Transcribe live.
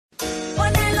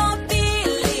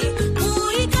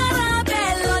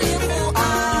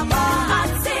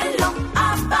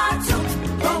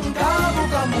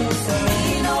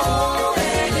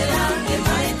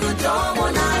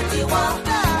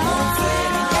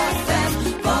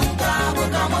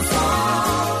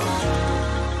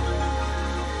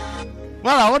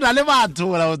o na le batho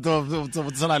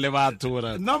o tsena le batho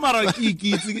nna mara ke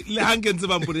itse le ha nke ntse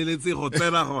ba mpoleletse go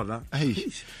tsena gona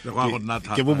le go nna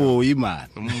thata ke boboi man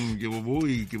ke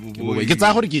boboi ke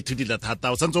tsa gore ke ithutile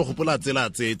thata o santse go gopola tsela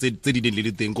tse di neng le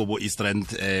diteng go bo Eastern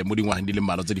mo dingwageng di le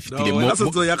mmalwa tse di fetileng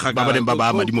ba ba neng ba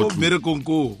ba madi mo merekong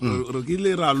ko re ke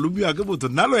le ra lubiwa ke botho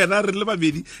nna lo yena re le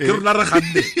babedi ke rona re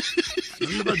ganne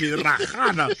le ba dira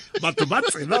gana batho ba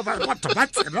tsena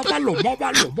ba loma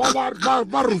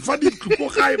ba rufa ditluko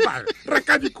gae ba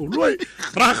reka dikoloi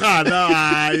ra gana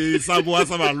ai sa boa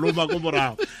sa ba loma ko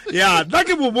morago ya nna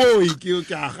ke boboi ke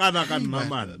a gana ka nna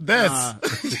man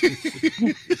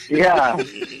yeah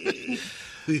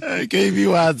Kipi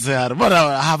wa tsara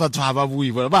bona ha batho ha ba bui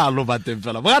ba lo ba teng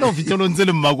fela ba no fitlhelo ntse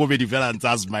le mmakobedi fela ntse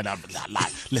a smile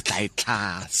le tla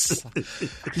class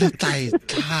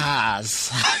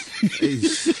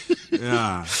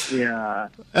yeah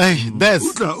hey des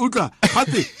utla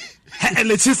hate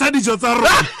le tshisa dijo tsa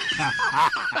rona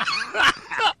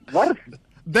what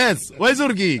des wa itse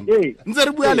ke ntse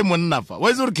re bua le monna fa wa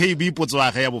itse re KB potso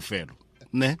wa ga ya bofelo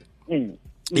ne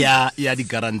ya di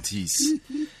guarantees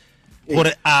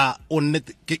gore a onne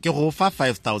ke go fa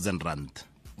 5,000 rand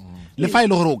le fa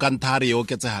ile gore o ka nthare yo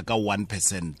ke tsega ka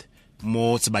 1%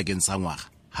 mo sebakeng sa ngwaga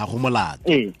ha go molato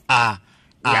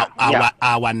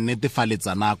a wa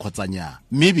netefaletsa na khotsanya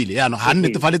mebile yana ha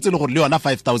netefaletse le gore le yona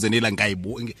 5,000 ile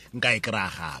nka e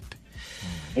kra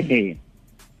gape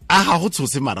a ga go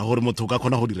tshose mara gore motho ka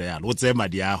khona go dira yalo o tseye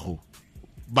madi a go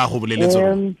ba go boleletse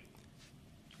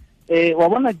wa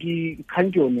bona ke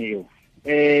khanjone yo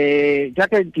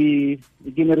jaaka ke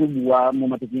ne re bua mo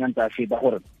matsatsing a ntse a feta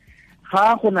gore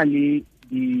ga go na le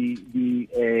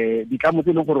ditlamo tse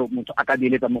leng gore motho a ka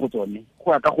beeletsa mo go tsone go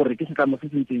ya ka gore ke setlamo se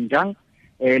se ntseng jang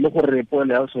le gore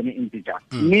poelo ya sone e ntse jang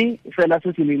mme fela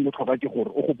se se leng botlhokwa ke gore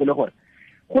o gopole gore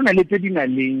go na le tse di na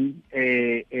leng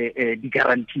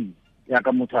di-guarantee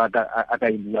yaka motho a ka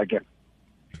e bua kere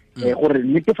gore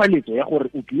netefaletso ya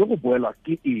gore o tlile go boelwa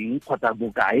ke eng kgotsa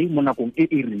bokae mo nakong e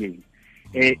e rileng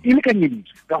e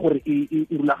lekanyeditswe ka gore e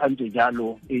rulagantswe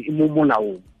jalo e mo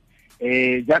molaong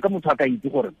jaaka motho a ka itse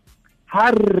gore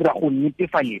ha rra go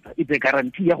netefaletsa e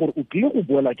guarantee ya gore o tlile go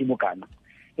boela ke bokana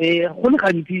go le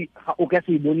gantsi o ka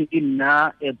se bone e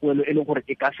nna poelo e leng gore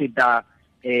e ka feta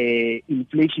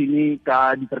inflation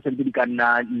ka dipersente di ka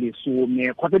nna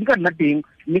 10 kgotsa di ka nna teng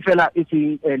mme fela e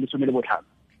seng 15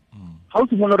 ga o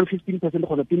simolola re 15%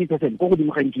 kgotsa 20% ko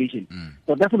godimo ga inflation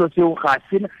tota selo seo ga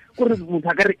sena gore motho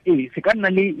a ka re se ka nna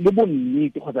le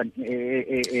bonnete kgotsa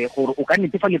gore o ka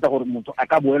netefaletsa gore motho a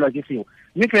ka boelwa ke seo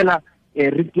mme fela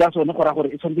risk ya sone gore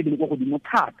e tshwanetse di le ko godimo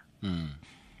thata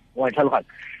wa tlhaloganya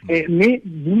mme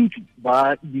bontsi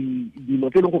ba dilo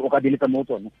tse e leng gore o ka beeletsa mo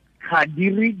tsone ga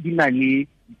dire di na le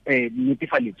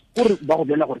netefaletso gore ba go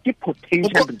bolela gore ke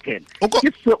potential return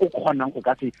ke se o kgonang go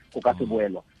ka se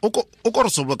boelwa o go re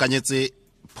sobokanyetse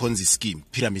Ponzi scheme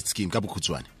pyramid scheme ka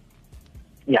bokhutswane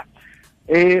ya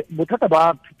bothata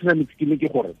ba pyramid scheme ke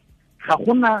gore ga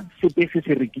gona sepe se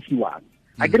se rekisiwang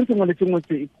a ke re sengwe le sengwe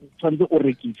se tshwanetse o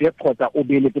rekise kgotsa o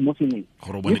beeletse mo sengweng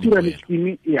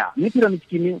pyramid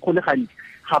scheme go le gantsi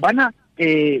ga bana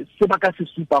se ba ka se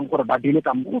supang gore ba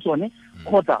beeletsa mo go sone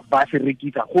kgotsa ba se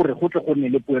rekisa gore go tle go nne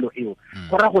le poelo eo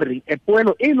go ra gore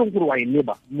poelo e leng gore wa e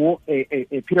leba mo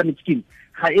pyramid scheme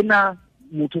ga ena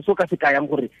motho so ka se kayang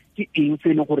gore ke eng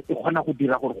se leng gore e kgona go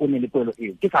dira gore go nne le poelo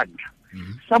eo ke sa ntlha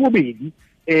sa bobedi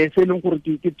se leng gore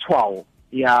ke tshwao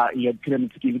ya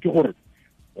pyramid scheme ke gore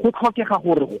go tlhokega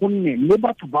gore go nne le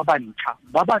batho ba ba ntšha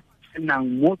ba ba tsenang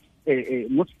mo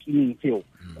schemeng seo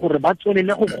gore ba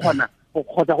tswelele go kgona go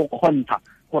kgotsa go kgontsha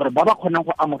gore ba ba kgonang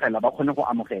go amogela ba kgone go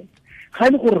amogela ga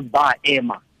e le gore ba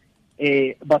ema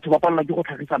batho ba palelwa ke go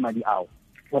tlhagisa madi ao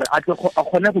gore a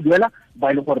kgone go duela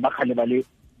ba e le gore ba kgale ba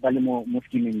le mo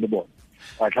schemeng le bone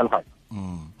wa tlhaloganya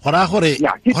go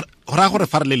raya gore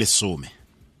fa re le lesome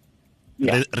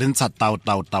re ntsha tao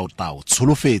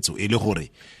tsholofetso e le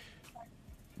gore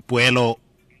poelo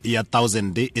ya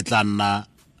 1,000 e tla nna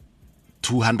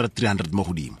 200-300 mo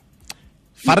godimo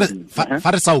fa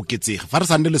re sa oketsege fa re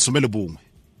sa nne lesome le bongwe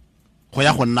go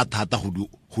ya go nna thata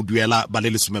go duela ba le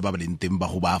lesome ba ba leng teng ba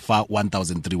go ba fa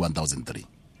 1,300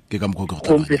 ke ka mokgwa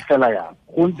ke go tlhaloganya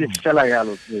go ntse fela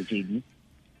yalo JD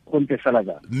go ntse fela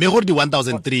jalo mme gore di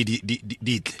 1,300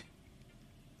 di tle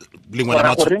lengwe la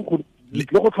matso le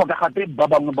go tlhoka gape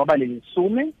ba bangwe ba ba le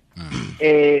lesome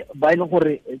ba ile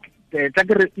gore tla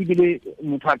ke re ibile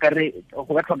motho a ka re go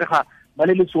ka tlhokega ba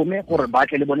le lesome gore ba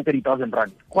tle le bone ka di-1,000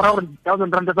 rand go ra gore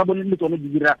 1,000 rand tsa bone le tsone di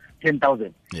dira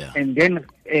 10,000 and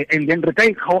then re ka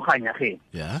ikgaoganya ge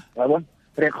wa bona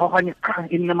re kgaoganye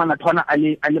e nne manathwana a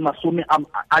le masome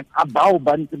a bao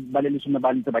ba ntse ba le lesome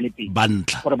ba ntse ba le pedi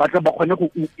gore ba tle ba kgone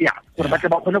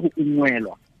go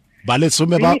ungwelwa ba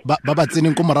lesome ba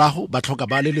tseneng ko morago ba tlhoka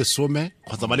ba le lesome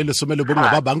kgotsa ba le lesome le bongwe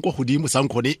ba bang ko godimo sang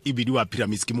kgone e bidiwa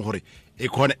pyramid scheme gore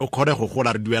o kgone go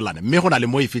gola re duelane mme go na le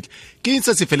mo e fitlhe ke eng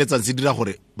se se feletsang se dira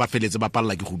gore ba feletse ba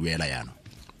palela ke go duela yana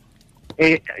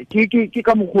ke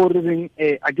ka mogore reng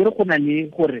a ke re go na le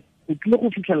gore o tlile go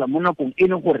fitlhela mo nakong e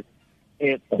leng gore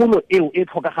kgolo eo e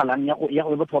tlhokagalang ya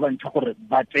go batho ba bantšha gore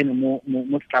ba tsene mo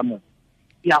setlamong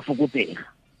e a fokotsega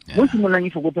mo simololang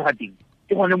e fokotsega teng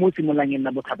ke gone mo simololang e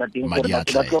nna bothata teng gore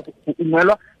batho ba tlo go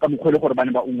ungwelwa ka mokgwele gore ba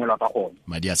ne ba ungwelwa ka gone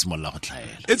madi a simolola go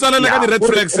tlhaela e tswalele ka di-red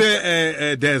flags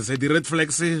di-red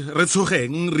flags re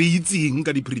tshogeng re itseng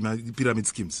ka di-pyramid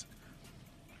schemes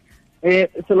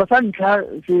selo sa ntlha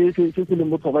se leng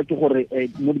botlhokwa ke gore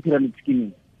mo di-pyramid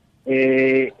scheming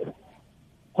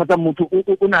kgotsa motho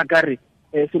o ne a kare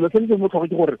selo se se botlhokwa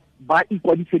ke gore ba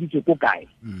ikwadiseditse ko kae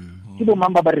ke bo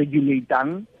mang ba ba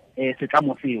regulatang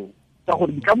setlamo seo ka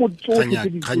gore ditlamo tsotlhe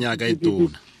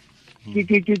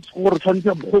ke gore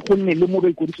tshwanetse go nne le mo ba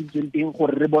ikwadisitseng teng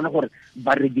gore re bone gore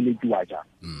ba regulatiwa jang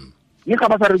mme ga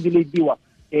ba sa regulatiwa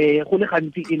go le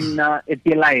gantsi e nna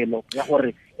pelaelo ya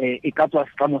gore e ka tswa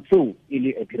setlamo seo e le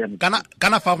pyramid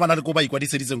kana fa go na le ko ba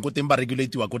ikwadiseditseng ko teng ba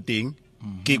regulatiwa ko teng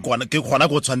ke kgona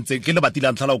go tshwanetse ke le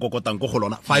batile ntlha la o kokotang ko go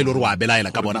lona fa ile gore wa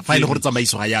belaela ka bona fa ile gore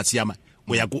tsamaiso ga ya siama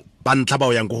mo ya go ba ntlha ba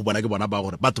o yang go go bona ke bona ba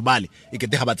gore batho bale e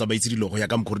kete ga ba tsamaitse dilo go ya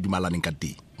ka mokgwa re dumalaneng ka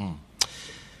teng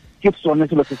ke sone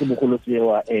selo se se bogolo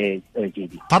sewa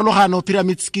JD pharologano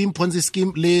pyramid scheme Ponzi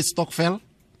scheme le stokvel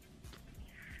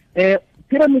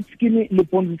pyramid scheme le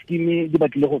Ponzi scheme di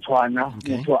batlile go tshwana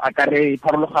motho a ka re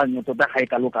pharologanyo tota ga e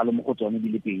kalo mo go tsone di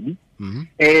le pedi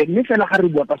mme fela ga re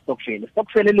bua ka stokvel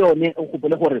le yone o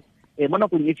gopole gore mo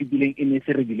nakong e fetileng e ne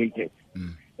se regulated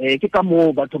ke ka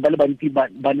mo batho ba le bantsi ba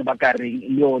ne ba ka reng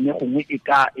le yone gongwe e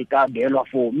ka beelwa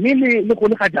fo mme le go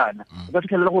le ga jana o ka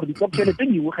fitlhelela gore di-stokvel tse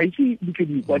dingwe ga ise di tle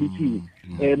di ikwadisiwe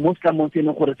mo setlamong se e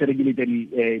leng gore se regulated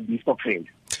di-stokvel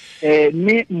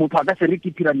mme motho a ka se re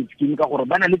ke pyramid scheme ka gore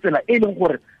ba na le tsela e leng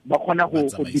gore ba kgona go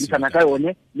dirisana ka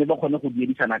yone mme ba kgone go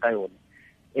duedisana ka yone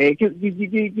ke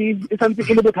santse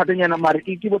ke le bothatanyana mare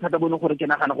ke bothata bo gore ke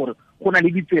nagana gore go na le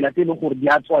ditsela tse e leng gore di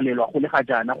a tswalelwa go le ga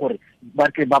jana gore ba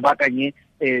tle ba bakanye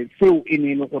seo e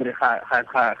ne le gore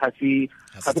ga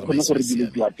se kgone gore di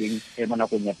letiwa teng mo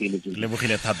nakong ya pele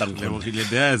lebogile thata lebogile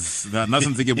nna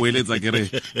sentse ke boeletsa ke re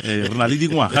re na le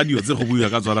dingwaga dio tse go buiwa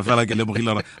ka tswana fela ke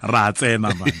lebogile ra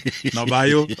tsena no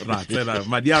bayo ra tsena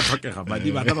madi a tlhokega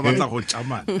madi bana ba batla go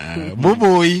tsamana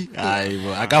boboi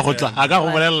a ka go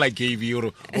bolelela KB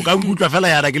ore o ka nkutlwa fela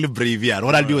yana ke le brave yana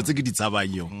go na le dio tse ke di tshabang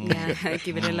yo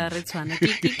ke belela re tshwana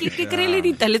ke krele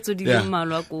ditaletso di le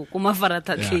mmalwa ko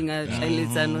mafarathatlheng a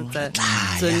tlhaeletsano tsa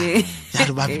tsone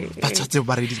ba tshotse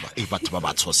ba re batho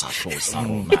ba tshosa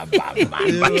rona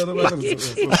ba